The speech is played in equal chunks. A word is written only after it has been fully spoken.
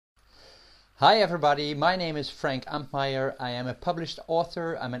Hi everybody, my name is Frank Ampmeyer. I am a published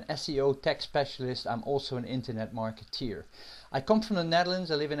author, I'm an SEO tech specialist, I'm also an internet marketeer. I come from the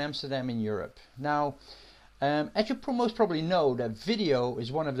Netherlands, I live in Amsterdam in Europe. Now, as you most probably know, that video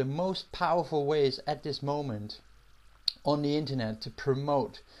is one of the most powerful ways at this moment on the internet to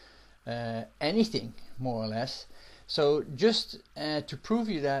promote anything, more or less. So just to prove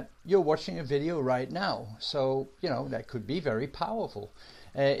you that you're watching a video right now, so that could be very powerful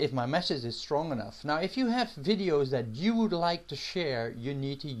if my message is strong enough. Now, if you have videos that you would like to share, you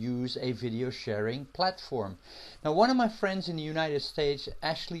need to use a video sharing platform. Now, one of my friends in the United States,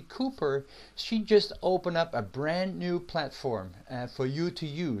 Ashley Cooper, she just opened up a brand new platform for you to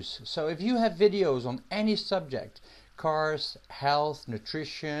use. So if you have videos on any subject, cars, health,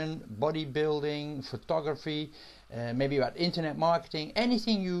 nutrition, bodybuilding, photography, maybe about internet marketing,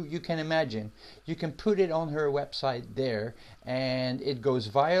 anything you can imagine, you can put it on her website there and it goes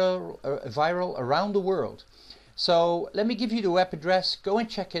viral around the world. So let me give you the web address. Go and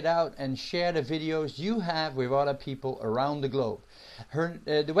check it out and share the videos you have with other people around the globe.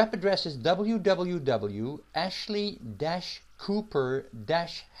 The web address is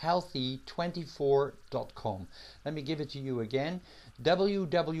www.ashley-cooper-healthy24.com. Let me give it to you again.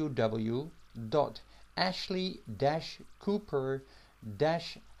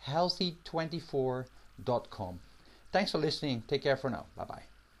 www.ashley-cooper-healthy24.com. Thanks for listening. Take care for now. Bye bye.